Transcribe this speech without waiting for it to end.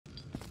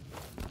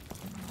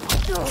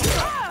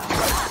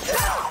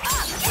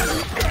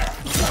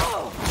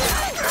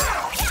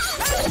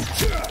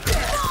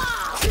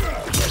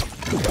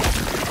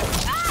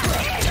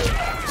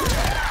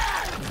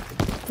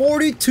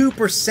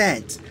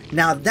%.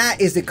 Now that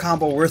is a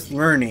combo worth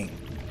learning.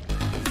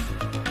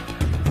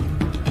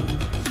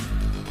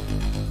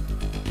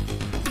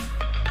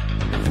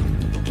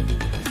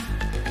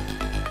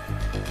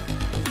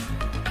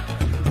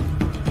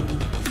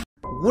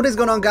 What is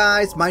going on,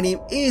 guys? My name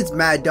is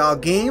Mad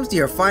Dog Games,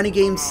 your fighting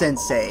game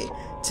sensei.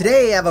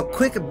 Today I have a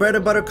quick bread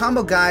and butter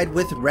combo guide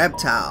with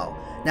Reptile.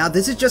 Now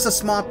this is just a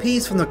small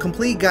piece from the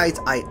complete guides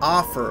I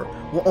offer.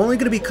 We're only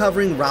going to be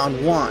covering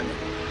round 1.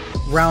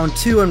 Round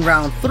 2 and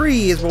round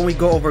 3 is when we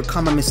go over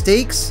common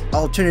mistakes,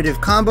 alternative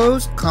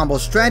combos, combo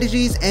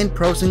strategies, and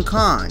pros and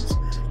cons.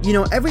 You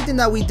know, everything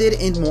that we did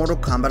in Mortal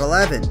Kombat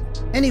 11.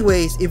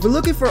 Anyways, if you're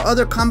looking for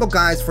other combo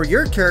guides for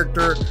your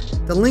character,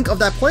 the link of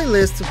that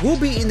playlist will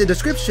be in the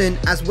description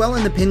as well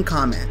in the pinned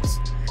comments.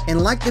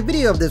 And like the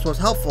video if this was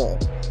helpful.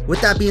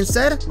 With that being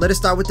said, let us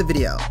start with the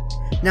video.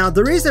 Now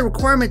there is a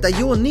requirement that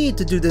you will need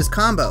to do this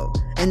combo,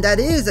 and that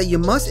is that you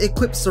must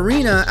equip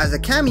Serena as a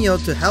cameo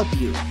to help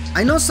you.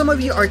 I know some of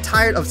you are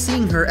tired of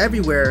seeing her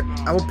everywhere.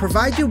 I will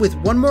provide you with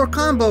one more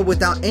combo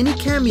without any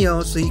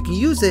cameo so you can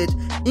use it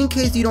in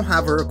case you don't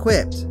have her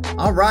equipped.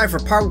 Alright, for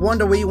part 1,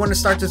 the way you want to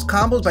start this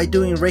combo is by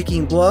doing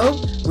Raking Blow,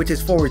 which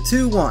is forward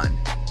 2, 1.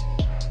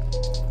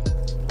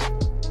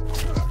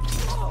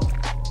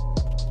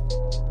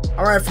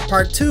 Alright, for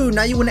part 2,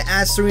 now you want to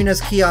add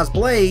Serena's Kiosk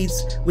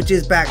Blades, which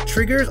is back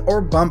triggers or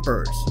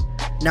bumpers.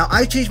 Now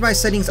I changed my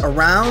settings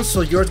around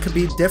so yours could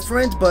be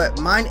different, but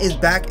mine is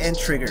back and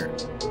trigger.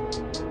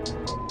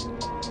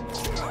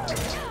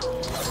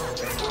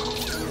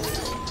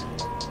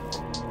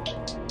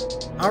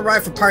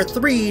 Alright, for part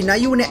 3, now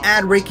you want to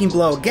add Raking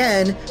Blow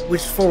again, which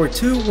is forward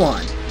 2,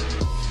 1.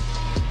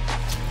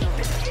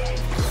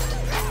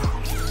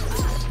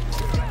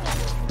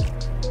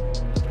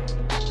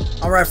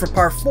 Alright, for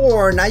part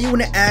 4, now you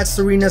want to add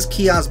Serena's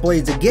Kiosk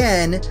Blades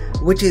again,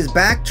 which is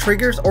back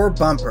triggers or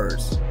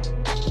bumpers.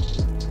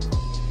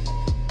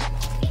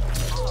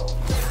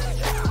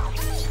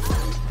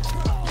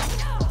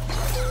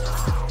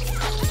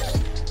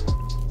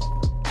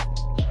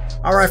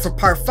 Alright, for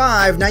part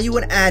 5, now you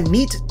want to add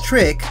Neat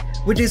Trick,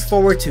 which is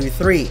forward 2,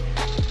 3.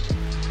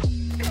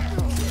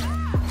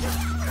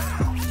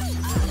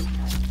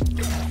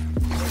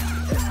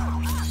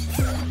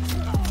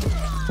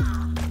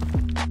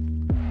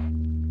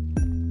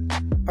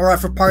 Alright,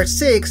 for part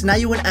 6, now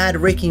you want to add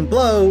Raking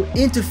Blow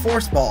into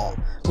Force Ball,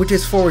 which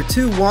is forward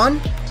 2,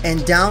 1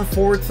 and down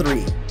forward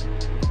 3.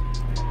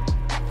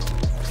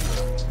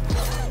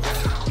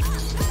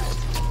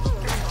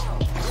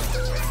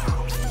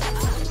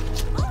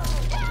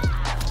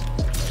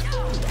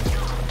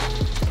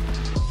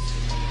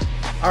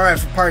 Alright,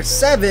 for part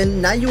 7,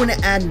 now you want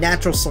to add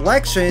Natural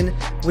Selection,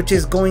 which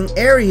is going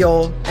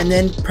aerial and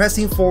then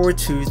pressing forward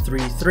 2, 3,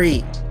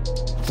 3.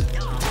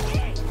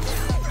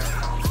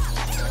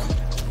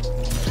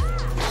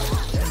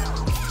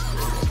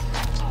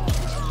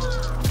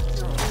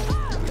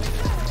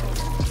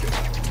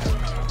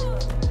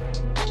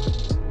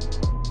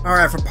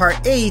 Alright, for part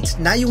 8,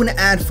 now you want to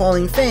add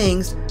Falling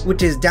Fangs,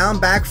 which is down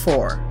back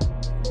 4.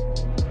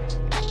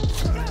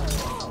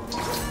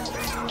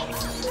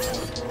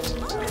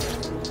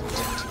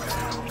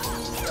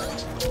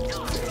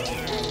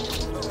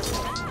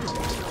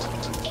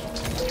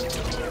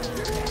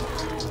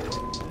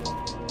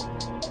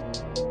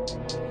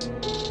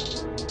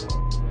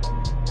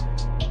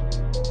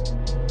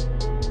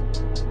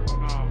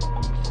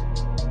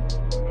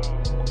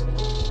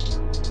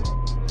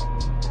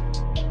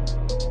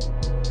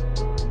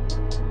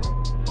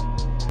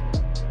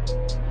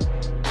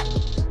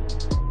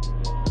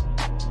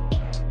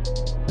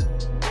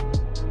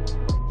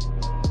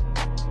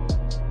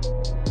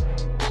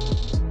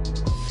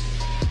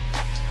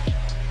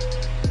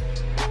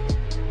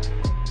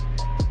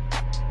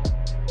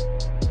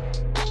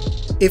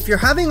 If you're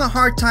having a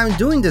hard time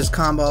doing this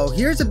combo,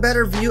 here's a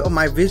better view of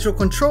my visual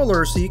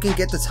controller so you can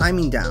get the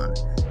timing down.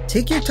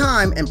 Take your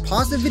time and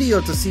pause the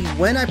video to see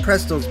when I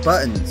press those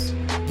buttons.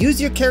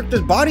 Use your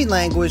character's body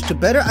language to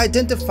better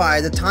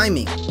identify the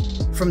timing.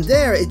 From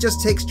there, it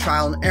just takes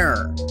trial and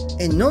error.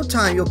 In no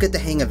time, you'll get the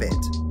hang of it.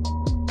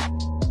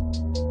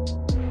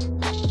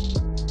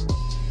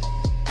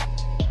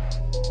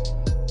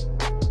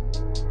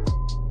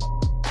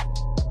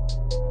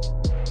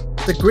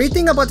 The great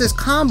thing about this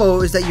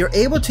combo is that you're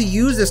able to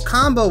use this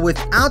combo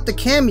without the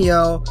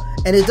cameo,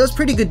 and it does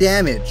pretty good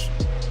damage.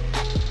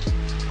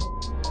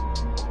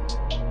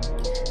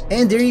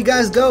 And there you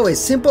guys go, a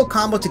simple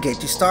combo to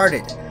get you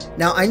started.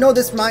 Now I know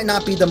this might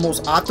not be the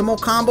most optimal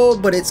combo,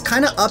 but it's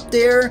kind of up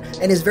there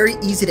and is very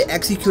easy to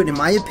execute in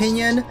my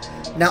opinion.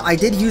 Now I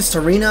did use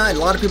Serena, and a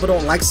lot of people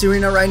don't like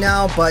Serena right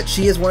now, but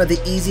she is one of the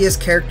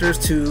easiest characters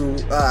to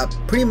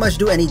pretty much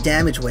do any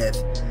damage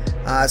with.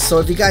 So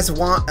if you guys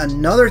want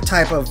another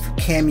type of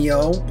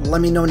cameo, let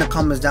me know in the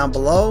comments down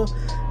below.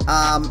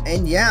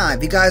 And yeah,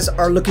 if you guys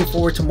are looking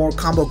forward to more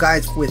combo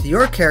guides with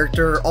your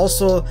character,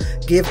 also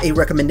give a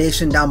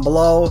recommendation down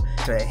below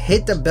to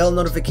hit the bell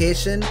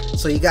notification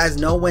so you guys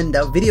know when the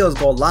videos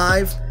go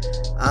live.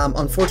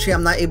 Unfortunately,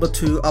 I'm not able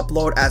to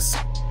upload as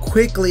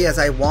quickly as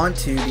I want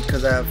to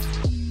because of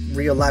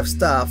real life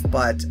stuff.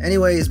 But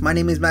anyways, my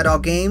name is Mad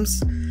Dog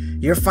Games,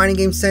 your fighting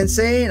game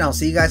sensei, and I'll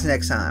see you guys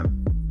next time.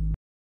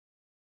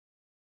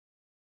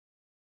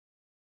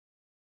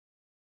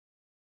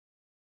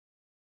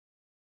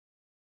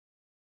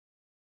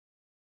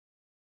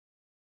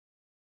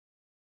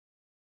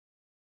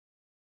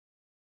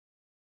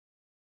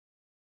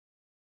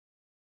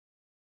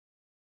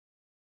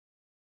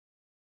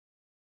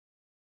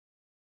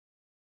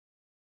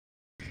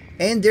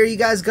 And there you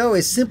guys go,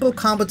 a simple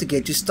combo to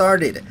get you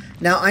started.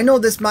 Now I know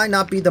this might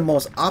not be the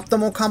most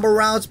optimal combo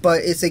routes,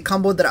 but it's a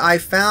combo that I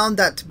found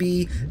that to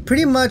be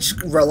pretty much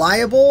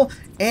reliable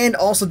and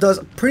also does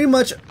pretty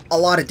much a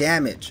lot of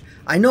damage.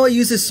 I know it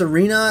uses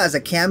Serena as a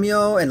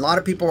cameo and a lot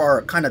of people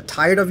are kind of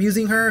tired of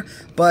using her,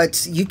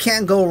 but you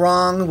can't go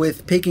wrong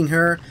with picking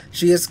her.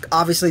 She is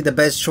obviously the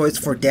best choice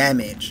for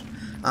damage.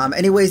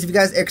 Anyways, if you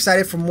guys are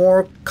excited for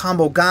more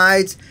combo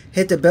guides,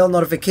 hit the bell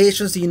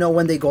notification so you know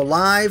when they go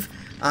live.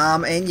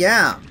 And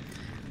yeah,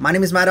 my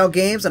name is Mad Dog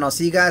Games, and I'll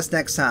see you guys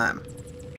next time.